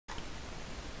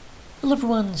Hello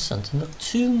everyone,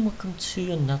 Sentinel2 and welcome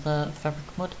to another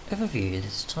Fabric mod overview,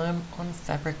 this time on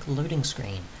Fabric Loading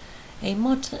Screen. A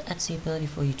mod that adds the ability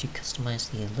for you to customize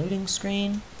the loading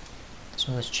screen, as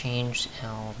well as change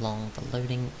how long the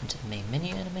loading into the main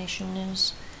menu animation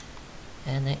is.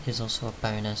 And there is also a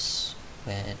bonus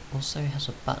where it also has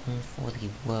a button for the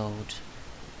world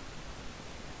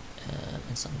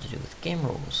and something to do with game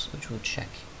rules, which we'll check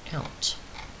out.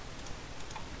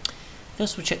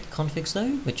 First we'll check the configs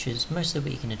though, which is mostly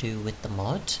what you're going to do with the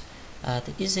mod. There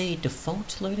is a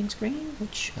default loading screen,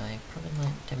 which I probably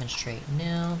might demonstrate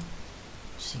now,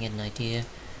 just to get an idea.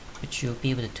 But you'll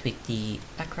be able to tweak the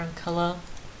background color,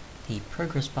 the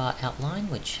progress bar outline,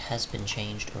 which has been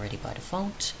changed already by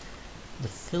default, the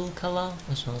fill color,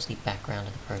 as well as the background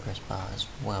of the progress bar as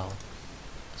well.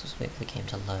 So let's wait for the game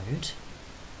to load.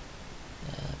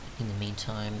 In the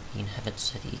meantime, you can have it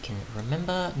so that you can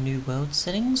remember new world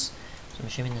settings. So I'm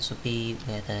assuming this will be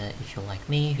where if you're like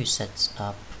me, who sets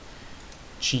up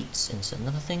cheats and certain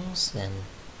other things, then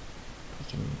you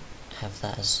can have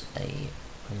that as a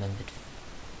remembered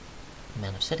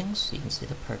amount of settings. So you can see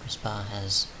the progress bar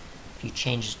has a few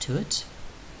changes to it.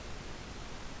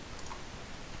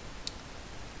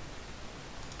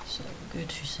 So we'll go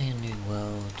to say a new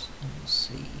world and we'll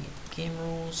see game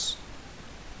rules.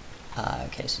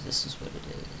 Okay, so this is what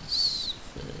it is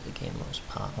for the game rules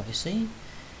part, obviously,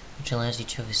 which allows you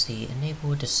to obviously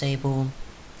enable or disable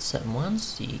certain ones.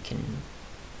 So you can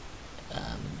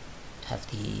have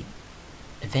the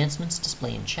advancements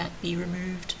display in chat be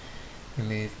removed,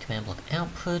 remove command block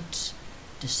output,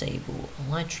 disable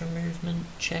elytra movement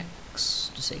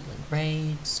checks, disabling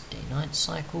raids, day-night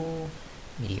cycle,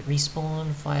 immediate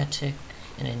respawn, fire tick,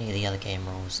 and any of the other game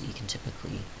rules that you can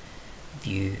typically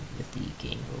view with the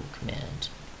game rule command.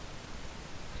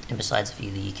 And besides a few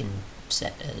that you can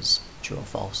set as true or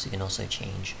false, you can also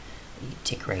change the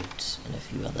tick rate and a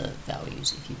few other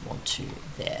values if you want to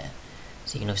there.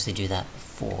 So you can obviously do that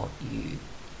before you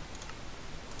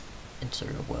enter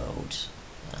a world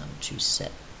to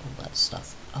set all that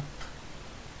stuff up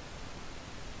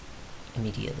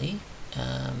immediately.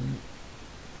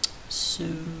 So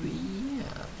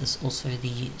yeah, there's also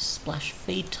the splash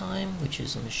fade time, which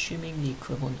is, I'm assuming, the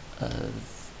equivalent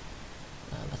of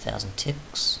 1,000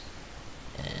 ticks.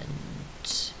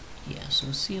 And yeah, so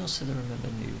we'll see also the remember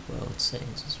new world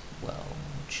settings as well.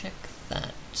 We'll check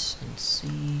that and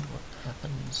see what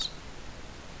happens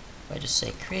if I just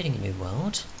say creating a new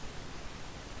world,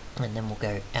 and then we'll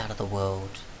go out of the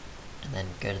world and then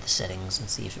go to the settings and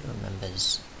see if it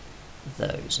remembers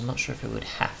those. I'm not sure if it would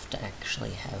have to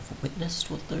actually have witnessed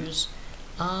what those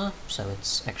are, so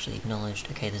it's actually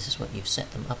acknowledged, okay, this is what you've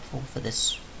set them up for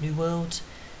this new world.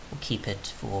 We'll keep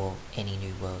it for any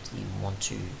new worlds that you want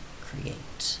to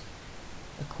create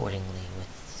accordingly with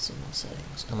similar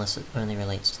settings, unless it only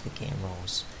relates to the game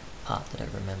rules part that it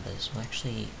remembers. We'll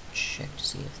actually check to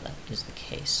see if that is the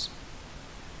case.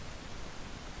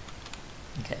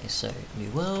 Okay, so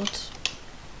new world,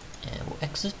 and we'll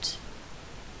exit.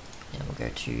 And we'll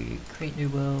go to create new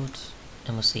world,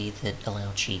 and we'll see that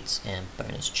allow cheats and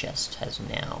bonus chest has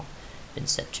now been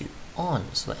set to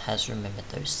on, so it has remembered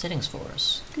those settings for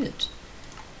us. Good.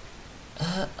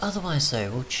 Otherwise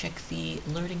though, we'll check the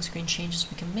loading screen changes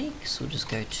we can make. So we'll just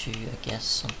go to, I guess,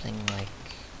 something like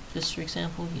this, for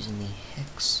example, using the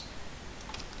hex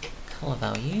color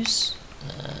values.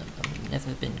 I've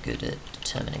never been good at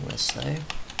determining this though,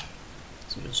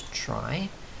 so we'll just try.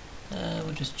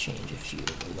 We'll just change a few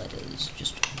of the letters,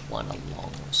 just one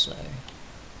along or so.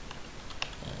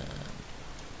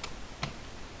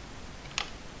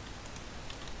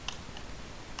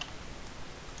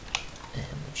 And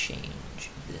we'll change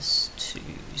this to,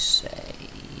 say,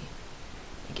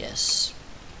 I guess,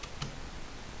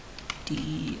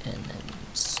 D and then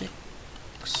 6.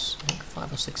 I think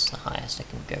 5 or 6 is the highest I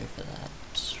can go for that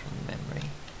from memory.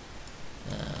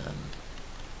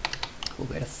 We'll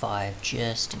go to 5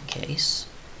 just in case.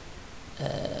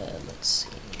 Let's see,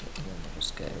 I'll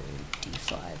just go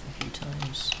D5 a few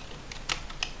times.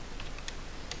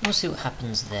 We'll see what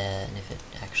happens there and if it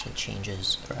actually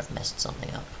changes or I've messed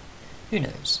something up. Who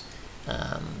knows?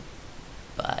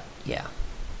 But yeah,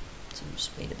 so we'll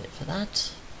just wait a bit for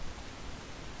that.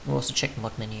 We'll also check the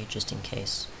mod menu just in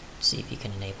case, to see if you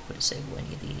can enable or disable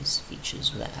any of these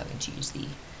features without having to use the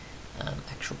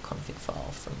actual config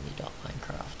file from the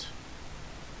 .minecraft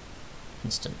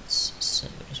instance. So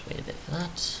we'll just wait a bit for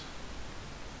that,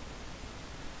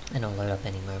 and it'll load up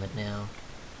any moment now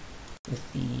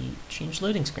with the changed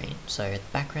loading screen. So the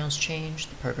background's changed,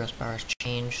 the progress bar has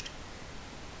changed,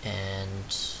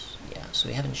 and yeah, so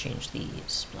we haven't changed the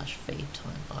splash fade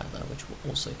time either, which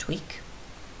we'll also tweak.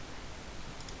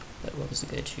 but what does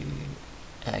it go to?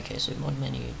 Okay, so mod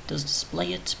menu does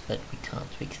display it, but we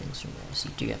can't tweak things from there, so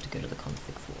you do have to go to the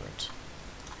config for it.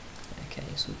 Okay,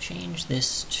 so we'll change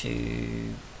this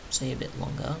to, say, a bit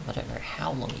longer. I don't know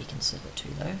how long you can set it to,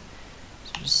 though.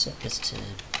 So just set this to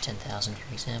 10,000,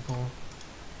 for example.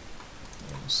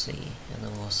 And we'll see, and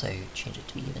then we'll also change it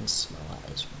to be even slower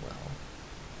as well.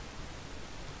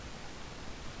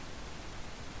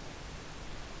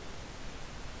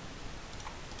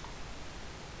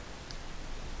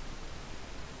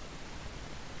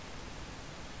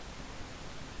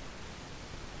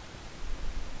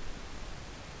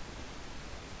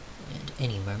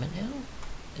 Any moment now,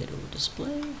 it'll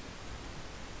display, and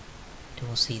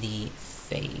we'll see the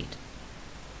fade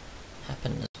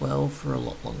happen as well for a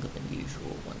lot longer than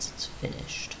usual once it's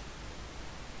finished.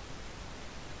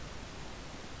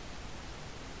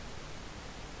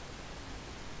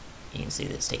 You can see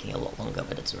that it's taking a lot longer,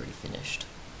 but it's already finished.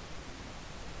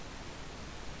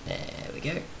 There we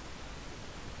go.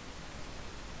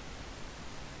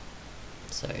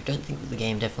 So I don't think that the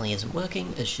game definitely isn't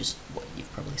working, it's just what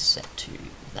you've probably set to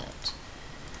that.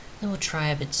 Then we'll try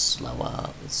a bit slower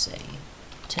with, say,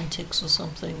 10 ticks or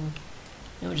something.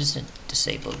 And we'll just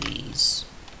disable these,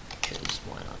 because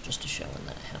why not, just to show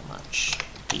that how much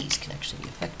these can actually be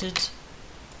affected.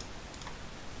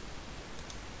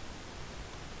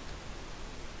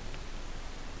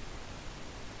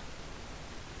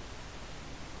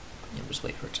 And we'll just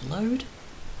wait for it to load.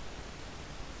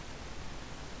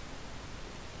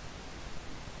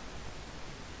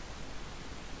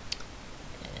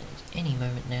 Any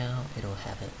moment now, it'll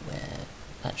have it where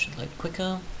that should load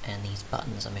quicker, and these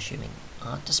buttons, I'm assuming,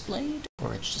 aren't displayed,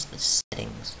 or it's just the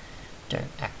settings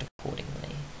don't act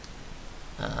accordingly.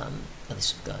 At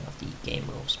least we're going off the game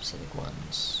rule specific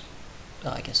ones.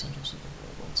 Oh, I guess and also the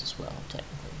rule ones as well,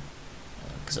 technically,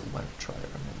 because it won't try to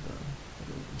remember them,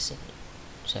 it'll reset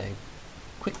it. So,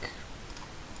 quick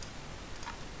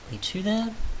V2 there,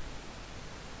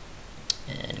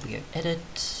 and we go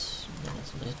edit.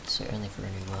 That's it, so only for a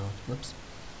new world, whoops.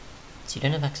 So you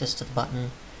don't have access to the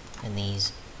button, and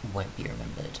these won't be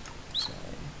remembered, so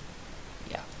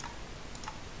yeah.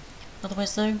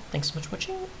 Otherwise though, thanks so much for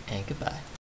watching, and goodbye.